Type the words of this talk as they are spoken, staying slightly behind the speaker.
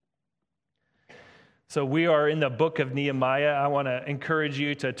So we are in the book of Nehemiah. I want to encourage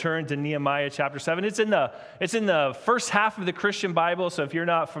you to turn to Nehemiah chapter 7. It's in the first half of the Christian Bible, so if you're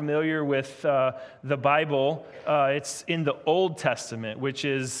not familiar with the Bible, it's in the Old Testament, which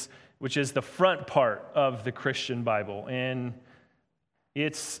is the front part of the Christian Bible. And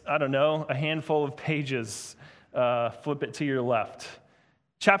it's, a handful of pages. Flip it to your left.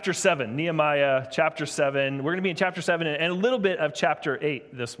 Chapter 7, Nehemiah chapter 7. We're going to be in chapter 7 and a little bit of chapter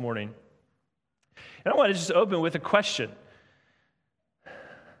 8 this morning. And I want to just open with a question.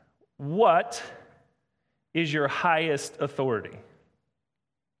 What is your highest authority?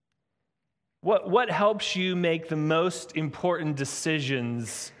 What helps you make the most important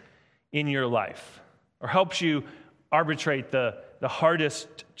decisions in your life? Or helps you arbitrate the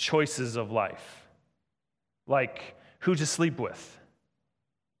hardest choices of life? Like who to sleep with?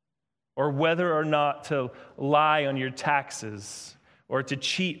 Or whether or not to lie on your taxes or to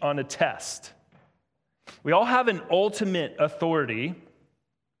cheat on a test? We all have an ultimate authority.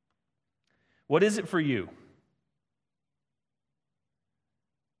 What is it for you?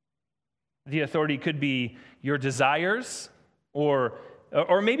 The authority could be your desires or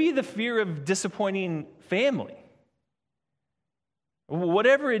maybe the fear of disappointing family.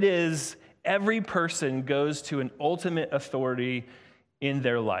 Whatever it is, every person goes to an ultimate authority in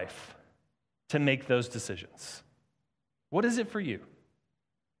their life to make those decisions. What is it for you?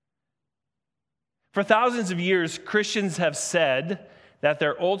 For thousands of years, Christians have said that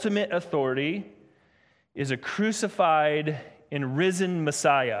their ultimate authority is a crucified and risen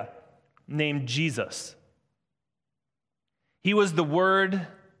Messiah named Jesus. He was the Word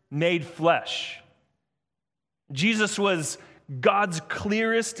made flesh. Jesus was God's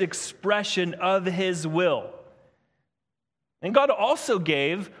clearest expression of His will. And God also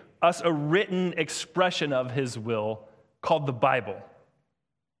gave us a written expression of His will called the Bible.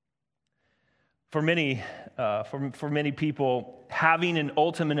 For many people, having an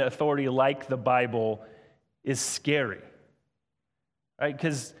ultimate authority like the Bible is scary, right?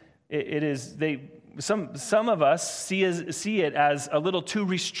 Because some of us see it as a little too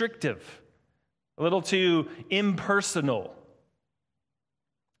restrictive, a little too impersonal.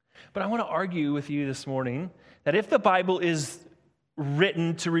 But I want to argue with you this morning that if the Bible is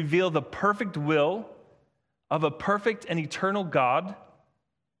written to reveal the perfect will of a perfect and eternal God,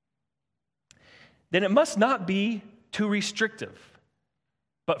 then it must not be too restrictive,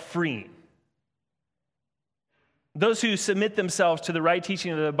 but freeing. Those who submit themselves to the right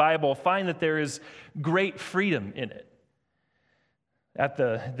teaching of the Bible find that there is great freedom in it. At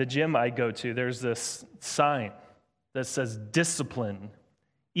the gym I go to, there's this sign that says discipline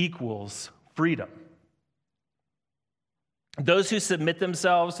equals freedom. Those who submit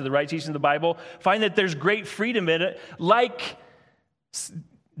themselves to the right teaching of the Bible find that there's great freedom in it, like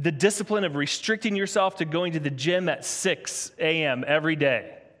the discipline of restricting yourself to going to the gym at 6 a.m. every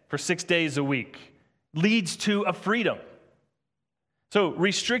day for 6 days a week leads to a freedom. So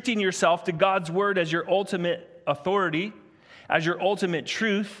restricting yourself to God's word as your ultimate authority, as your ultimate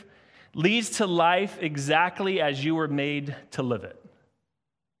truth, leads to life exactly as you were made to live it.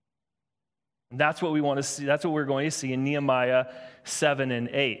 And that's what we want to see. That's what we're going to see in Nehemiah 7 and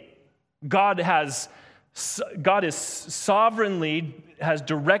 8. God is sovereignly has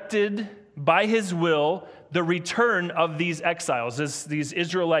directed by His will the return of these exiles, these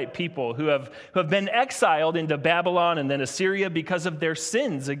Israelite people who have been exiled into Babylon and then Assyria because of their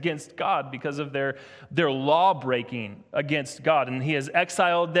sins against God, because of their law breaking against God. And He has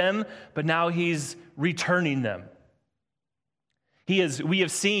exiled them, but now He's returning them. We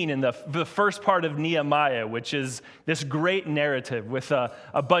have seen in the first part of Nehemiah, which is this great narrative with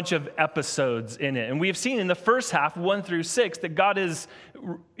a bunch of episodes in it. And we have seen in the first half, 1 through 6, that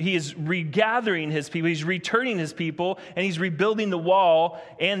He is regathering His people, He's returning His people, and He's rebuilding the wall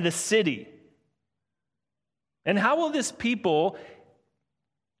and the city. And how will this people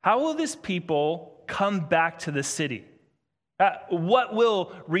come back to the city? What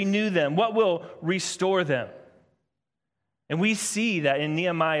will renew them? What will restore them? And we see that in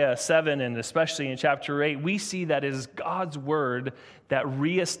Nehemiah 7 and especially in chapter 8, we see that it is God's word that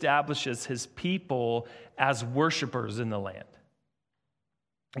reestablishes His people as worshipers in the land.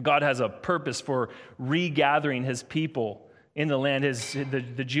 God has a purpose for regathering His people in the land,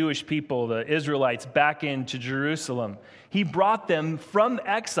 the Jewish people, the Israelites, back into Jerusalem. He brought them from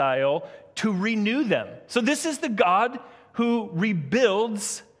exile to renew them. So this is the God who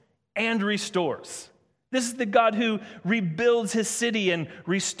rebuilds and restores. This is the God who rebuilds His city and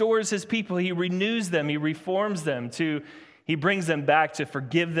restores His people. He renews them. He reforms them. he brings them back to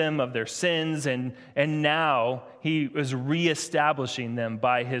forgive them of their sins, and now he is reestablishing them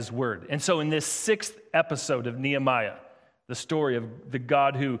by his word. And so in this 6th episode of Nehemiah, the story of the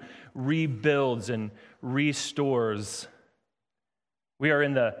God who rebuilds and restores, we are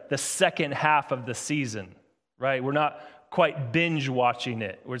in the second half of the season, right? We're not quite binge watching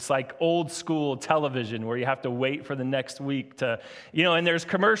it, where it's like old school television where you have to wait for the next week to, and there's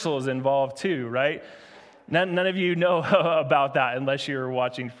commercials involved too, right? None of you know about that unless you're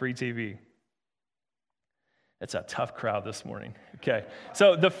watching free TV. It's a tough crowd this morning. Okay,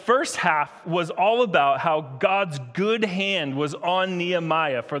 so the first half was all about how God's good hand was on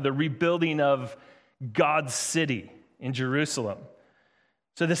Nehemiah for the rebuilding of God's city in Jerusalem.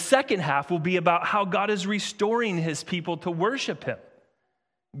 So the second half will be about how God is restoring his people to worship him.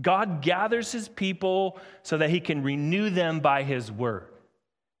 God gathers his people so that he can renew them by his word.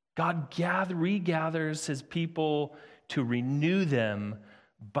 God regathers his people to renew them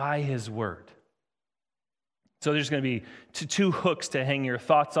by his word. So there's going to be two hooks to hang your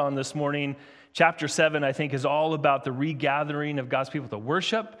thoughts on this morning. Chapter 7, I think, is all about the regathering of God's people to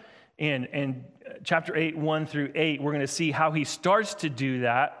worship. And chapter 8, 1 through 8, we're going to see how he starts to do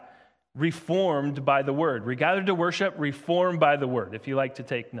that, reformed by the word. Regathered to worship, reformed by the word, if you like to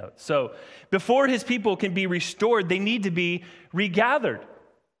take notes. So before his people can be restored, they need to be regathered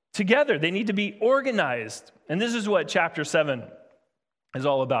together. They need to be organized. And this is what chapter 7 is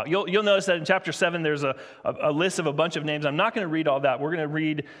all about. You'll notice that in chapter 7, there's a list of a bunch of names. I'm not going to read all that. We're going to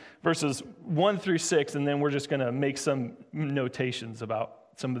read verses 1 through 6, and then we're just going to make some notations about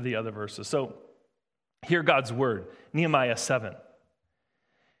some of the other verses. So hear God's word, Nehemiah 7.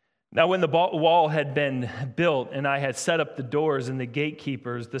 Now when the wall had been built, and I had set up the doors, and the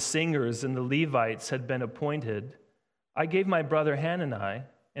gatekeepers, the singers, and the Levites had been appointed, I gave my brother Hanani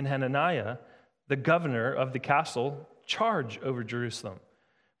and Hananiah, the governor of the castle, charge over Jerusalem,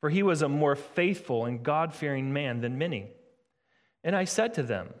 for he was a more faithful and God-fearing man than many. And I said to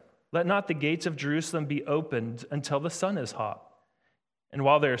them, let not the gates of Jerusalem be opened until the sun is hot. And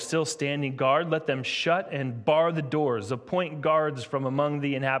while they are still standing guard, let them shut and bar the doors, appoint guards from among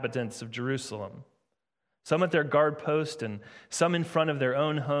the inhabitants of Jerusalem, some at their guard post and some in front of their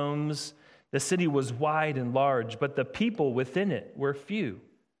own homes. The city was wide and large, but the people within it were few,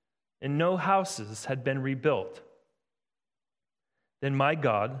 and no houses had been rebuilt. Then my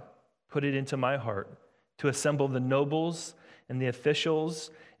God put it into my heart to assemble the nobles and the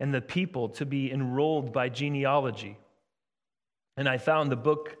officials and the people to be enrolled by genealogy. And I found the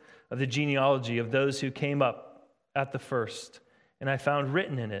book of the genealogy of those who came up at the first, and I found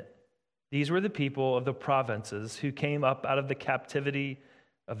written in it, these were the people of the provinces who came up out of the captivity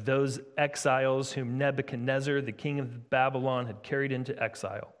of those exiles whom Nebuchadnezzar, the king of Babylon, had carried into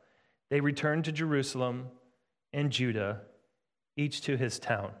exile. They returned to Jerusalem and Judah, each to his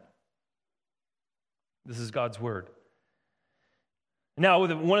town. This is God's word. Now,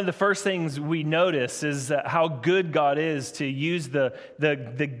 one of the first things we notice is how good God is to use the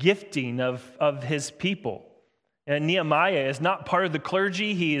gifting of his people. And Nehemiah is not part of the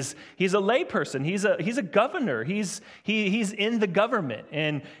clergy. He's a layperson. He's a governor. He's in the government.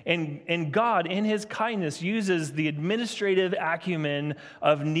 And God, in his kindness, uses the administrative acumen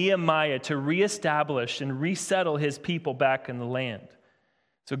of Nehemiah to reestablish and resettle his people back in the land.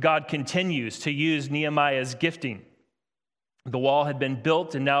 So God continues to use Nehemiah's gifting. The wall had been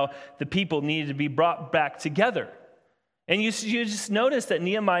built, and now the people needed to be brought back together. And you just notice that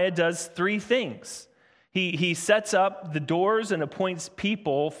Nehemiah does three things. He sets up the doors and appoints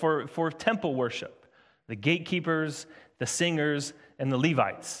people for temple worship, the gatekeepers, the singers, and the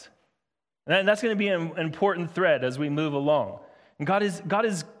Levites. And that's going to be an important thread as we move along. And God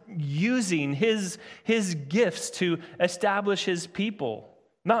is using his gifts to establish his people,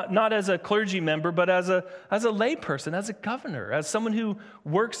 not as a clergy member, but as a layperson, as a governor, as someone who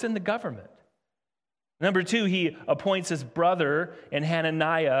works in the government. Number two, he appoints his brother and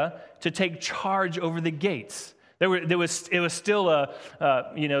Hananiah to take charge over the gates. It was still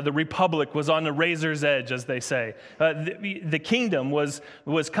the republic was on the razor's edge, as they say. The kingdom was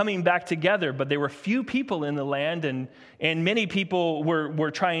coming back together, but there were few people in the land, and many people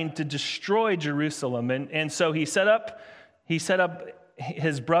were trying to destroy Jerusalem. And so he set up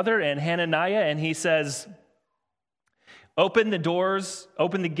his brother and Hananiah, and he says, open the doors,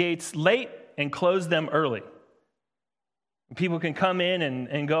 open the gates late, and close them early. People can come in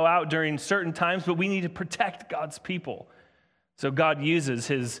and go out during certain times, but we need to protect God's people. So God uses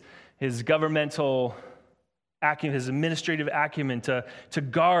his governmental acumen, his administrative acumen to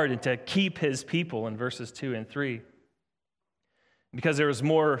guard and to keep his people in verses 2 and 3. Because there was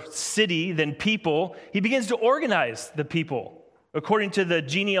more city than people, he begins to organize the people according to the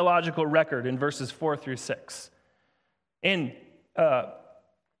genealogical record in verses 4 through 6. And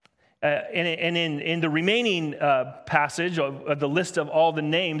in the remaining passage of the list of all the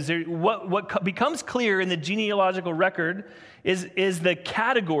names, what becomes clear in the genealogical record is the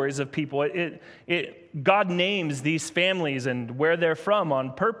categories of people. God names these families and where they're from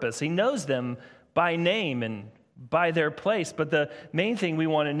on purpose. He knows them by name and by their place. But the main thing we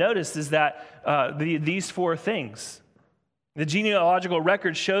want to notice is that these four things. The genealogical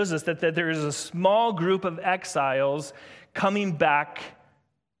record shows us that there is a small group of exiles coming back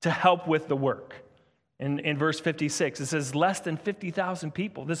to help with the work. In verse 56, it says less than 50,000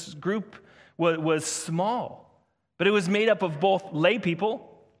 people. This group was small, but it was made up of both lay people.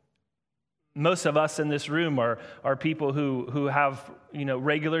 Most of us in this room are people who have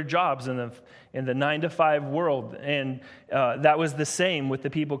regular jobs in the 9-to-5 world, and that was the same with the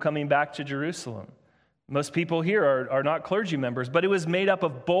people coming back to Jerusalem. Most people here are not clergy members, but it was made up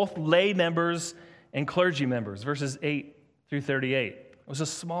of both lay members and clergy members, verses 8 through 38. It was a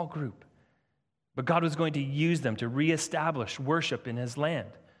small group, but God was going to use them to reestablish worship in his land.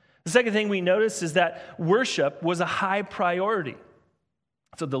 The second thing we notice is that worship was a high priority.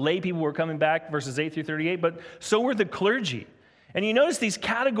 So the lay people were coming back, verses 8 through 38, but so were the clergy. And you notice these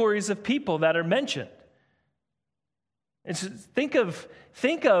categories of people that are mentioned. And so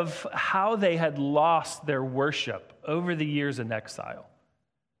think of how they had lost their worship over the years in exile.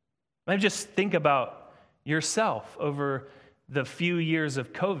 Maybe just think about yourself over the few years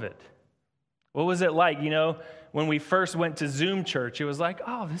of COVID. What was it like? When we first went to Zoom church, it was like,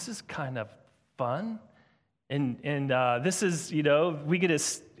 oh, this is kind of fun. And this is, we get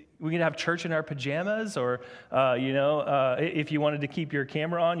to have church in our pajamas, or, if you wanted to keep your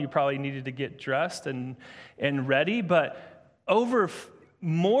camera on, you probably needed to get dressed and ready. But over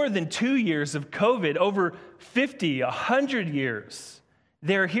more than 2 years of COVID, over 50, 100 years,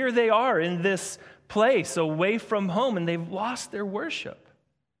 here they are in this place away from home, and they've lost their worship.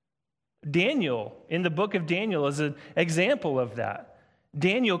 Daniel, in the book of Daniel, is an example of that.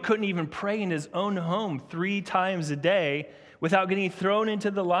 Daniel couldn't even pray in his own home 3 times a day without getting thrown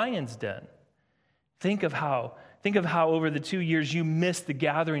into the lion's den. Think of how over the 2 years you missed the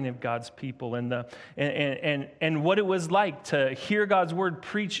gathering of God's people and what it was like to hear God's word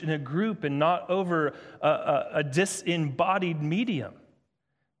preached in a group and not over a disembodied medium.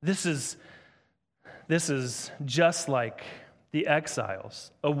 This is just like the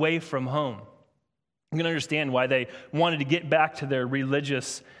exiles away from home. You can understand why they wanted to get back to their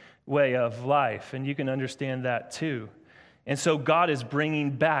religious way of life, and you can understand that too. And so God is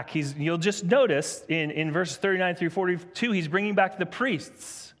bringing back, you'll just notice in verses 39 through 42, he's bringing back the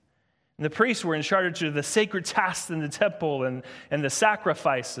priests. And the priests were in charge of the sacred tasks in the temple and the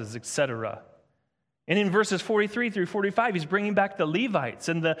sacrifices, etc. And in verses 43 through 45, he's bringing back the Levites.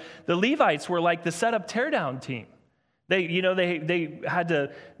 And the Levites were like the setup teardown team. They had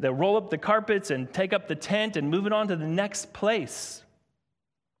to roll up the carpets and take up the tent and move it on to the next place.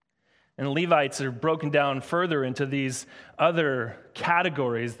 And the Levites are broken down further into these other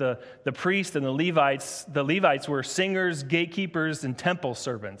categories. The priests and the Levites were singers, gatekeepers, and temple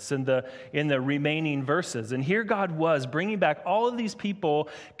servants in the remaining verses. And here God was bringing back all of these people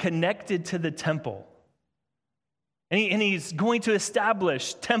connected to the temple. And he's going to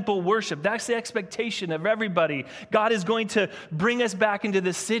establish temple worship. That's the expectation of everybody. God is going to bring us back into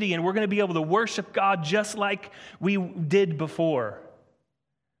the city, and we're going to be able to worship God just like we did before.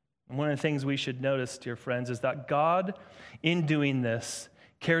 And one of the things we should notice, dear friends, is that God, in doing this,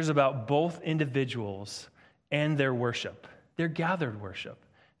 cares about both individuals and their worship, their gathered worship,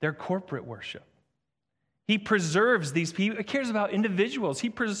 their corporate worship. He preserves these people. He cares about individuals. He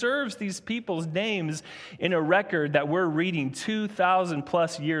preserves these people's names in a record that we're reading 2,000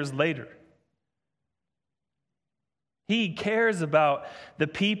 plus years later. He cares about the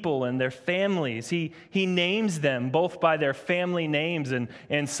people and their families. He names them both by their family names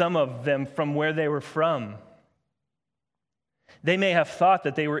and some of them from where they were from. They may have thought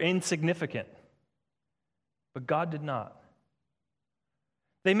that they were insignificant, but God did not.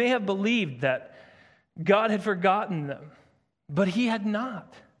 They may have believed that God had forgotten them, but he had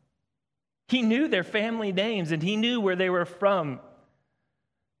not. He knew their family names and he knew where they were from.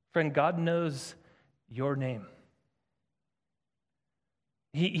 Friend, God knows your name.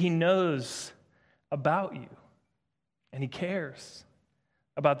 He knows about you, and he cares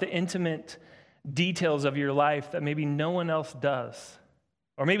about the intimate details of your life that maybe no one else does.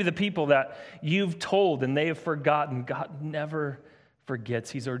 Or maybe the people that you've told and they have forgotten. God never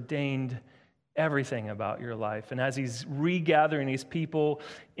forgets. He's ordained everything about your life. And as he's regathering these people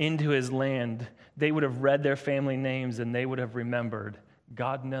into his land, they would have read their family names and they would have remembered,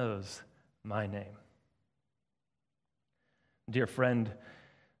 God knows my name. Dear friend,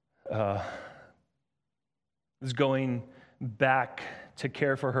 is going back to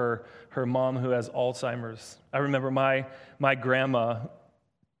care for her mom who has Alzheimer's. I remember my grandma,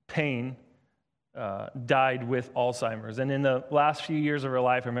 Payne, died with Alzheimer's. And in the last few years of her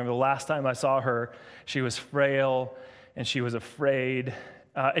life, I remember the last time I saw her, she was frail and she was afraid.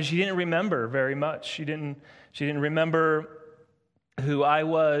 And she didn't remember very much. She didn't remember who I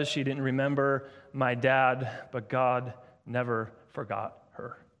was. She didn't remember my dad, but God never forgot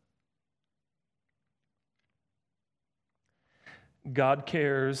her. God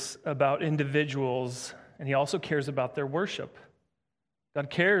cares about individuals, and he also cares about their worship. God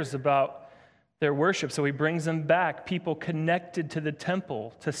cares about their worship, so he brings them back, people connected to the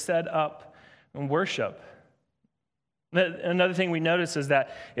temple to set up and worship. Another thing we notice is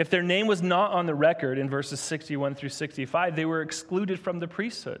that if their name was not on the record in verses 61 through 65, they were excluded from the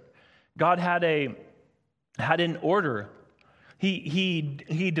priesthood. God had an order.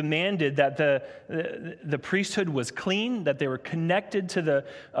 He demanded that the priesthood was clean, that they were connected to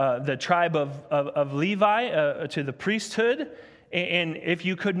the tribe of Levi, to the priesthood. And if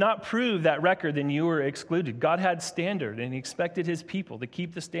you could not prove that record, then you were excluded. God had standard, and he expected his people to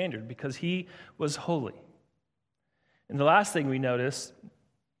keep the standard because he was holy. And the last thing we notice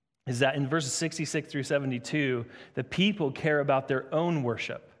is that in verses 66 through 72, the people care about their own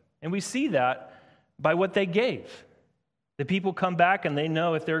worship. And we see that by what they gave. The people come back and they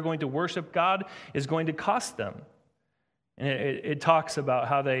know if they're going to worship God, it's going to cost them. And it talks about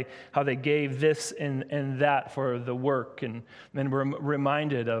how they gave this and that for the work. And we're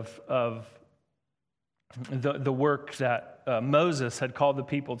reminded of the work that Moses had called the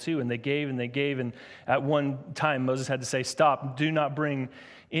people to, and they gave. And at one time, Moses had to say, stop, do not bring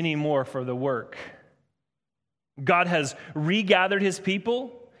any more for the work. God has regathered his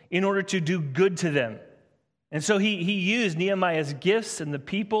people in order to do good to them. And so he used Nehemiah's gifts and the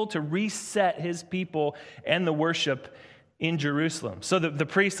people to reset his people and the worship in Jerusalem. So the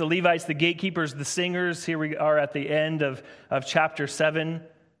priests, the Levites, the gatekeepers, the singers, here we are at the end of chapter 7,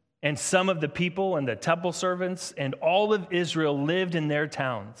 and some of the people and the temple servants and all of Israel lived in their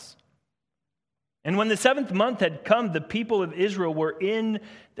towns. And when the 7th month had come, the people of Israel were in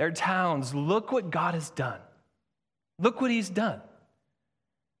their towns. Look what God has done. Look what he's done.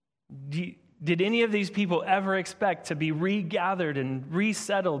 Did any of these people ever expect to be regathered and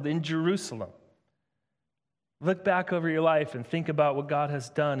resettled in Jerusalem? Look back over your life and think about what God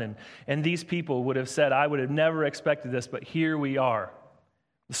has done. And these people would have said, I would have never expected this, but here we are.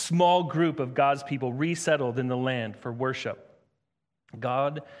 A small group of God's people resettled in the land for worship.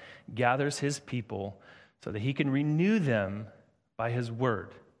 God gathers his people so that he can renew them by his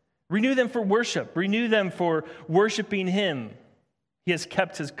word. Renew them for worship. Renew them for worshiping him. He has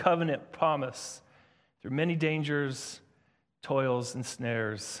kept his covenant promise. Through many dangers, toils, and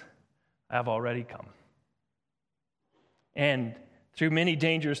snares, I have already come. And through many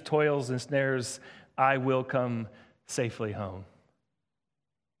dangers, toils, and snares, I will come safely home.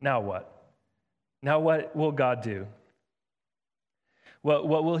 Now what? Now what will God do? What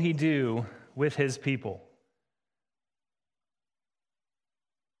will he do with his people?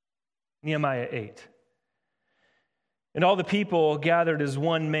 Nehemiah 8. And all the people gathered as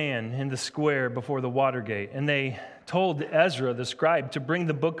one man in the square before the water gate, and they told Ezra the scribe to bring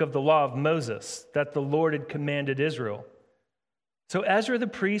the book of the law of Moses that the Lord had commanded Israel. So Ezra the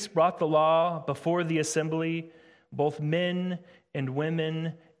priest brought the law before the assembly, both men and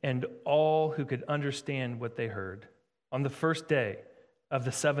women and all who could understand what they heard, on the first day of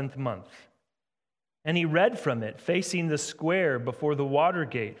the 7th month. And he read from it, facing the square before the water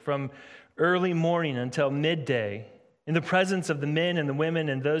gate, from early morning until midday, in the presence of the men and the women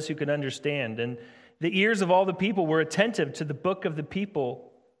and those who could understand. And the ears of all the people were attentive to the book of the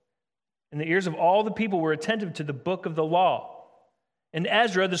people, and the ears of all the people were attentive to the book of the law. And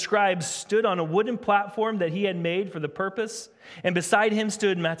Ezra, the scribe, stood on a wooden platform that he had made for the purpose. And beside him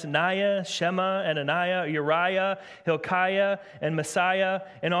stood Mattaniah, Shema, Ananiah, Uriah, Hilkiah, and Messiah.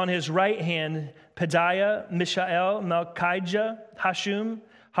 And on his right hand, Pedaiah, Mishael, Malchijah, Hashum,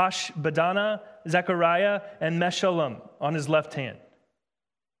 Hashbadana, Zechariah, and Meshullam on his left hand.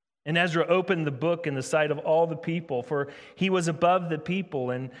 And Ezra opened the book in the sight of all the people, for he was above the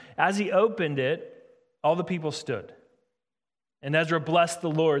people. And as he opened it, all the people stood. And Ezra blessed the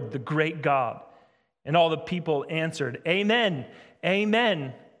Lord, the great God. And all the people answered, Amen,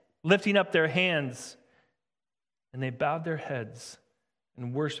 Amen, lifting up their hands. And they bowed their heads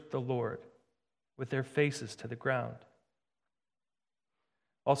and worshiped the Lord with their faces to the ground.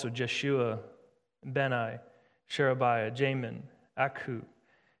 Also Jeshua, Beni, Sherebiah, Jamin, Akhu,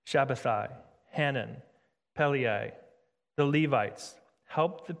 Shabbathai, Hanan, Peliai, the Levites,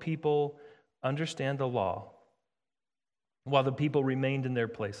 helped the people understand the law while the people remained in their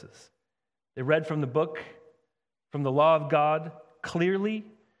places. They read from the book, from the law of God, clearly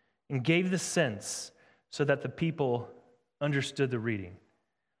and gave the sense so that the people understood the reading.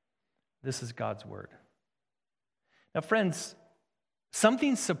 This is God's word. Now, friends,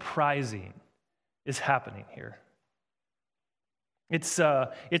 something surprising is happening here. It's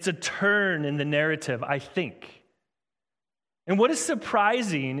a turn in the narrative, I think. And what is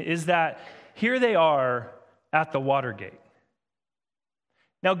surprising is that here they are at the Watergate.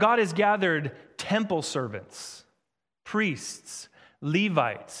 Now, God has gathered temple servants, priests,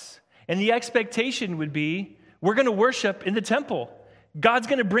 Levites, and the expectation would be, we're going to worship in the temple. God's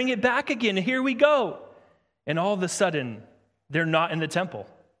going to bring it back again. Here we go. And all of a sudden, they're not in the temple.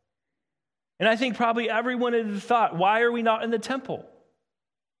 And I think probably everyone had thought, why are we not in the temple?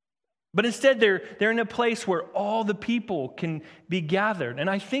 But instead, they're in a place where all the people can be gathered. And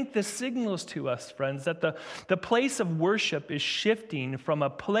I think this signals to us, friends, that the place of worship is shifting from a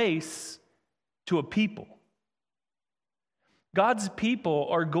place to a people. God's people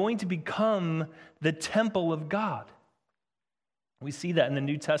are going to become the temple of God. We see that in the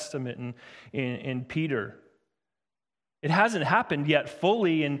New Testament in Peter. It hasn't happened yet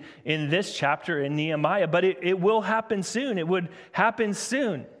fully in this chapter in Nehemiah, but it will happen soon. It would happen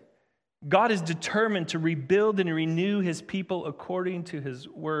soon. God is determined to rebuild and renew his people according to his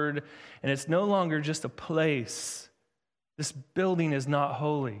word, and it's no longer just a place. This building is not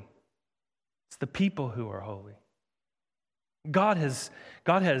holy. It's the people who are holy. God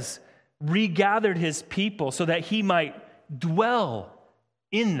has regathered his people so that he might dwell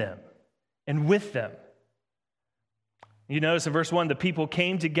in them and with them. You notice in verse 1, the people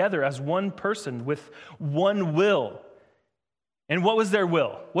came together as one person with one will. And what was their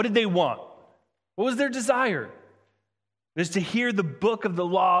will? What did they want? What was their desire? It was to hear the book of the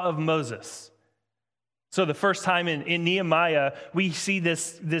law of Moses. So the first time in Nehemiah, we see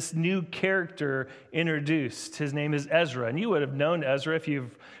this new character introduced. His name is Ezra. And you would have known Ezra if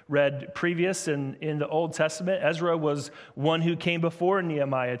you've read previous in the Old Testament. Ezra was one who came before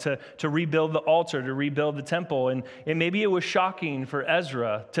Nehemiah to rebuild the altar, to rebuild the temple. And maybe it was shocking for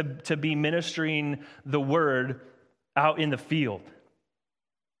Ezra to be ministering the word out in the field,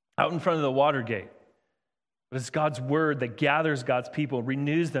 out in front of the Watergate. But it's God's word that gathers God's people,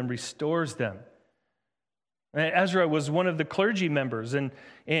 renews them, restores them. And Ezra was one of the clergy members, and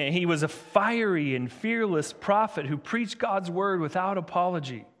he was a fiery and fearless prophet who preached God's word without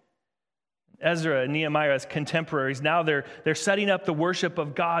apology. Ezra and Nehemiah as contemporaries, now they're setting up the worship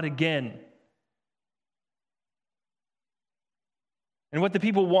of God again. And what the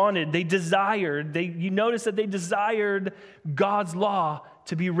people wanted, they desired, you notice that they desired God's law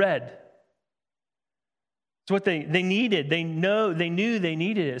to be read. It's what they needed. They knew they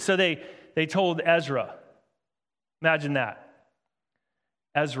needed it. So they told Ezra, imagine that.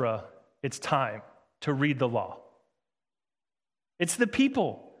 Ezra, it's time to read the law. It's the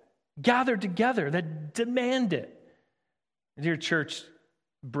people gathered together that demand it. Dear church,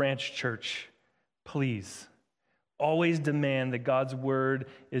 branch church, please, always demand that God's word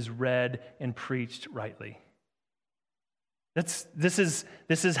is read and preached rightly. This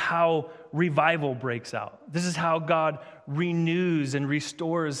is how revival breaks out. This is how God renews and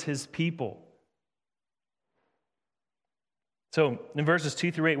restores his people. So in verses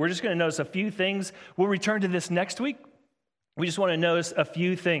 2-8, we're just going to notice a few things. We'll return to this next week. We just want to notice a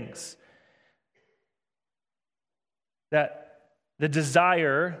few things. That they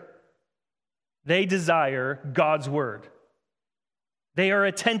desire God's word. They are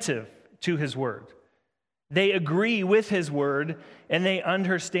attentive to his word. They agree with his word, and they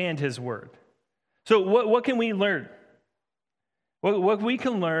understand his word. So what can we learn?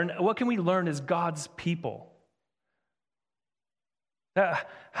 What can we learn as God's people?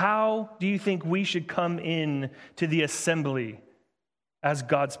 How do you think we should come in to the assembly as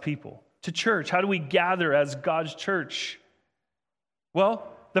God's people? To church, how do we gather as God's church? Well,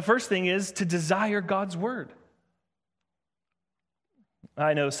 the first thing is to desire God's word.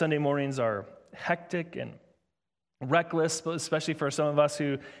 I know Sunday mornings are hectic and reckless, especially for some of us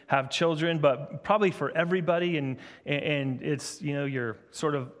who have children, but probably for everybody. And it's, you're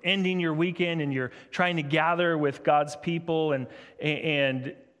sort of ending your weekend and you're trying to gather with God's people.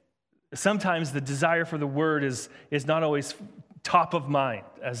 And sometimes the desire for the word is not always top of mind,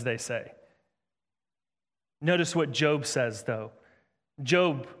 as they say. Notice what Job says, though.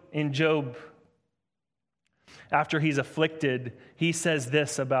 In Job after he's afflicted, he says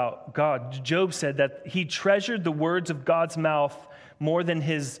this about God. Job said that he treasured the words of God's mouth more than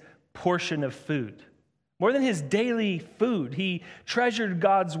his portion of food. More than his daily food, he treasured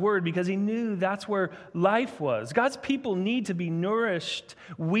God's word because he knew that's where life was. God's people need to be nourished.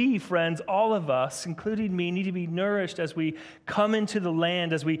 We, friends, all of us, including me, need to be nourished as we come into the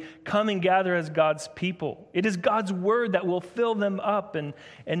land, as we come and gather as God's people. It is God's word that will fill them up and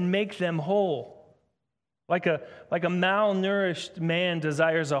make them whole. Like a malnourished man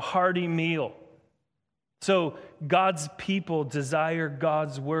desires a hearty meal. So God's people desire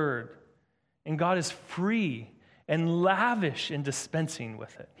God's word. And God is free and lavish in dispensing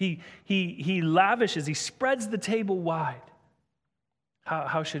with it. He lavishes, he spreads the table wide.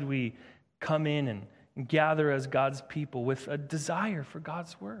 How should we come in and gather as God's people with a desire for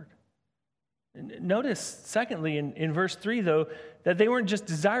God's word? Notice, secondly, in verse 3, though, that they weren't just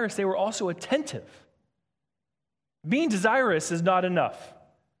desirous, they were also attentive. Being desirous is not enough.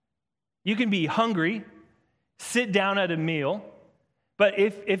 You can be hungry, sit down at a meal, but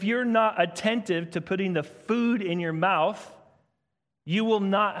if you're not attentive to putting the food in your mouth, you will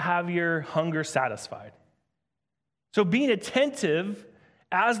not have your hunger satisfied. So being attentive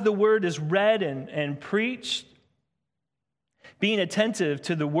as the word is read and preached, being attentive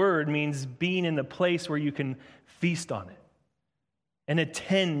to the word means being in the place where you can feast on it and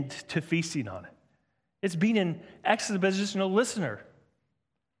attend to feasting on it. It's being an expositional listener.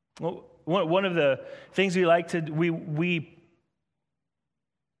 Well, one of the things we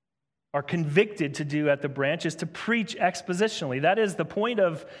are convicted to do at the branch is to preach expositionally. That is the point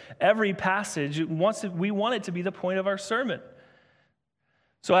of every passage. We want it to be the point of our sermon.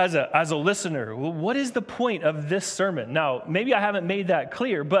 So as a listener, what is the point of this sermon? Now, maybe I haven't made that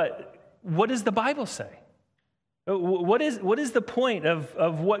clear, but what does the Bible say? What is the point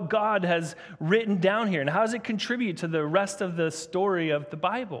of what God has written down here, and how does it contribute to the rest of the story of the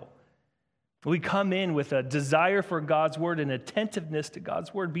Bible? We come in with a desire for God's word and attentiveness to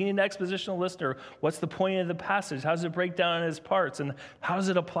God's word, being an expositional listener. What's the point of the passage? How does it break down in its parts? And how does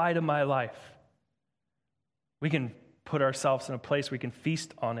it apply to my life? We can put ourselves in a place we can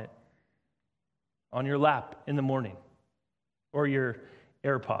feast on it, on your lap in the morning, or your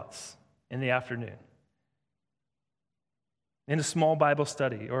AirPods in the afternoon, in a small Bible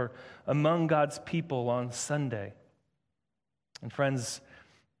study, or among God's people on Sunday. And friends,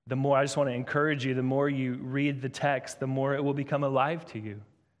 I just want to encourage you, the more you read the text, the more it will become alive to you.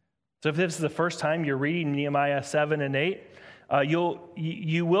 So if this is the first time you're reading Nehemiah 7 and 8,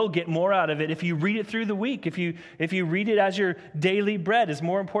 you will get more out of it if you read it through the week. If you read it as your daily bread, it's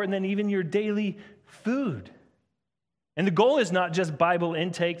more important than even your daily food. And the goal is not just Bible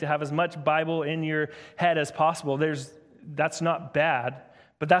intake, to have as much Bible in your head as possible. That's not bad,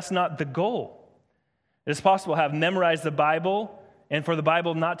 but that's not the goal. It's possible to have memorized the Bible and for the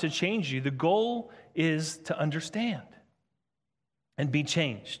Bible not to change you. The goal is to understand and be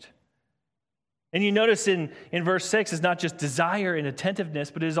changed. And you notice in verse 6, it's not just desire and attentiveness,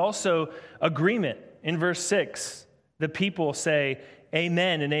 but it is also agreement. In verse 6, the people say,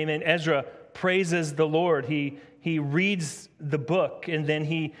 amen and amen. Ezra praises the Lord. He reads the book, and then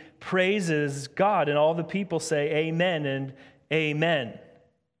he praises God, and all the people say amen and amen.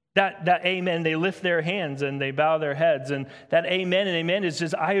 That amen, they lift their hands and they bow their heads. And that amen and amen is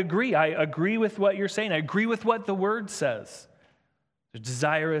just, I agree with what you're saying. I agree with what the word says.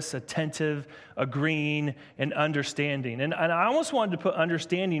 Desirous, attentive, agreeing, and understanding. And I almost wanted to put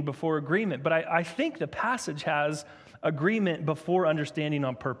understanding before agreement, but I think the passage has agreement before understanding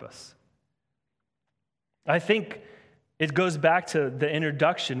on purpose. I think it goes back to the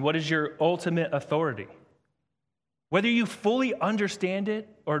introduction. What is your ultimate authority? Whether you fully understand it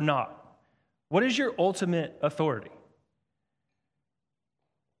or not, what is your ultimate authority?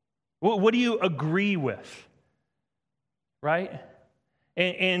 What do you agree with? Right?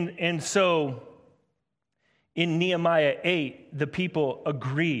 And so in Nehemiah 8, the people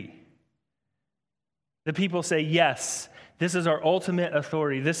agree. The people say, yes, this is our ultimate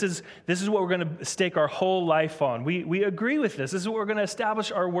authority. This is what we're going to stake our whole life on. We agree with this. This is what we're going to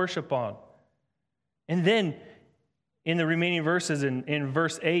establish our worship on. And then in the remaining verses, in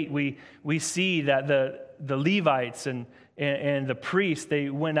verse 8, we see that the Levites and the priests,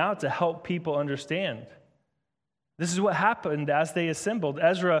 they went out to help people understand. This is what happened as they assembled.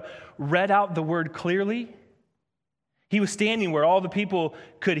 Ezra read out the word clearly. He was standing where all the people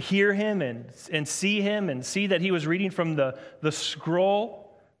could hear him and see him and see that he was reading from the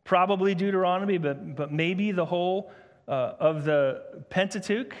scroll, probably Deuteronomy, but maybe the whole of the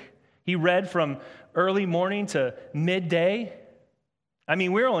Pentateuch. He read from early morning to midday. I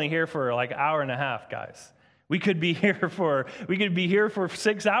mean, we're only here for like an hour and a half, guys. We could be here for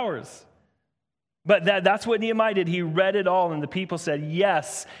 6 hours. But that's what Nehemiah did. He read it all, and the people said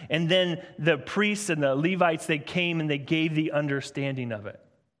yes. And then the priests and the Levites, they came and they gave the understanding of it.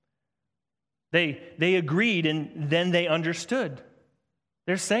 They agreed, and then they understood.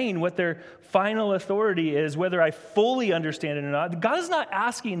 They're saying what their final authority is, whether I fully understand it or not. God is not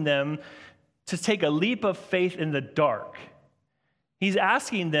asking them to take a leap of faith in the dark. He's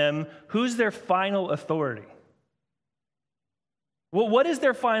asking them, who's their final authority? Well, what is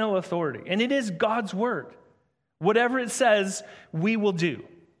their final authority? And it is God's word. Whatever it says, we will do.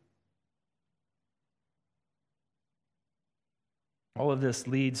 All of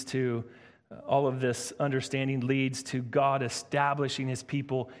this understanding leads to God establishing his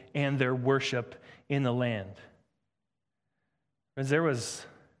people and their worship in the land. Friends, there was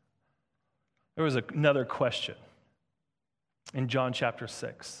another question in John chapter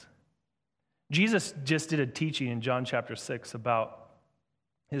 6. Jesus just did a teaching in John chapter 6 about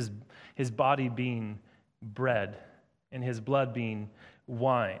his body being bread and his blood being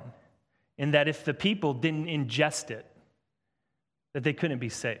wine, and that if the people didn't ingest it, that they couldn't be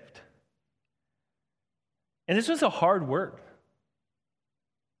saved. And this was a hard word.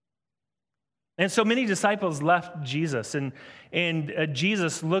 And so many disciples left Jesus, and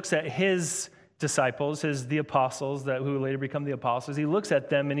Jesus looks at his disciples, the apostles who would later become the apostles. He looks at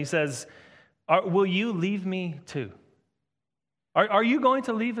them and he says, will you leave me too? Are you going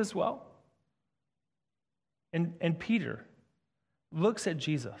to leave as well? And Peter looks at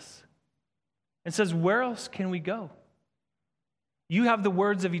Jesus and says, where else can we go? You have the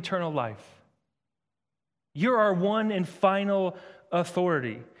words of eternal life. You're our one and final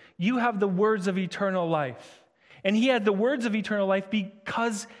authority. You have the words of eternal life. And he had the words of eternal life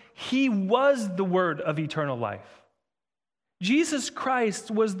because he was the word of eternal life. Jesus Christ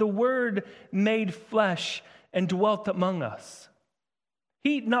was the Word made flesh and dwelt among us.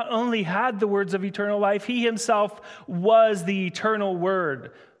 He not only had the words of eternal life, he himself was the eternal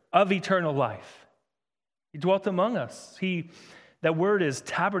word of eternal life. He dwelt among us. That word is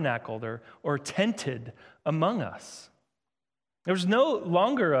tabernacled or tented among us. There was no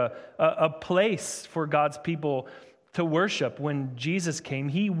longer a place for God's people to worship when Jesus came.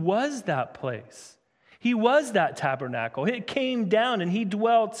 He was that place. He was that tabernacle. It came down and he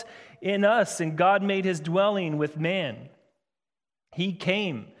dwelt in us, and God made his dwelling with man. He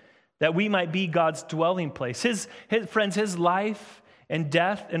came that we might be God's dwelling place. His life and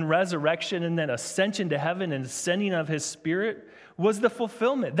death and resurrection and then ascension to heaven and sending of his Spirit was the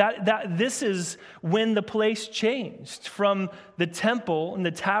fulfillment. This is when the place changed from the temple and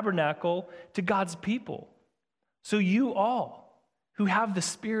the tabernacle to God's people. So you all who have the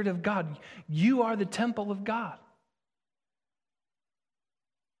Spirit of God, you are the temple of God.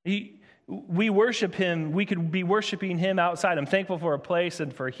 We worship him. We could be worshiping him outside. I'm thankful for a place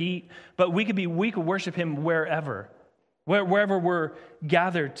and for heat, but we could worship him wherever we're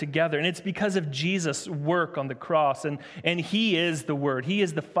gathered together. And it's because of Jesus' work on the cross. And he is the word. He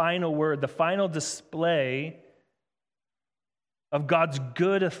is the final word, the final display of God's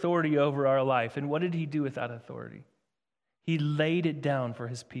good authority over our life. And what did he do with that authority? He laid it down for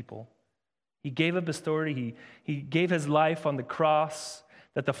his people. He gave up his authority. He gave his life on the cross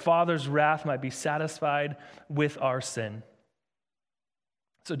that the Father's wrath might be satisfied with our sin.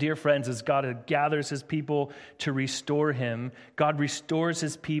 So, dear friends, as God gathers his people to restore him, God restores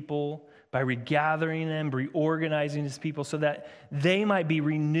his people by regathering them, reorganizing his people so that they might be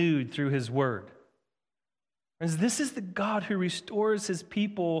renewed through his word. Friends, this is the God who restores his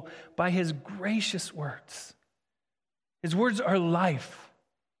people by his gracious words. His words are life.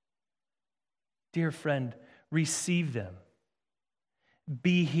 Dear friend, receive them.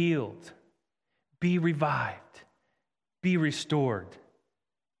 Be healed. Be revived. Be restored.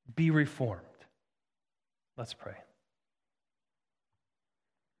 Be reformed. Let's pray.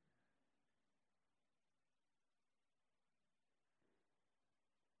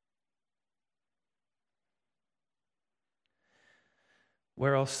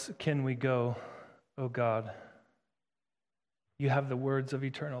 Where else can we go, O God? You have the words of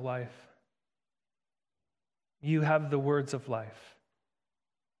eternal life. You have the words of life.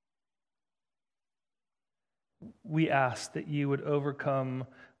 We ask that you would overcome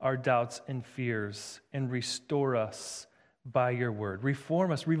our doubts and fears and restore us by your word.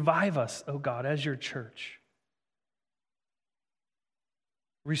 Reform us, revive us, O God, as your church.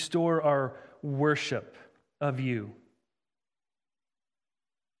 Restore our worship of you.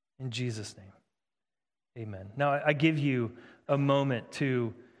 In Jesus' name, amen. Now, I give you a moment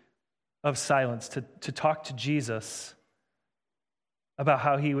of silence to talk to Jesus about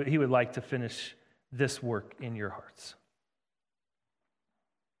how he would like to finish this work in your hearts.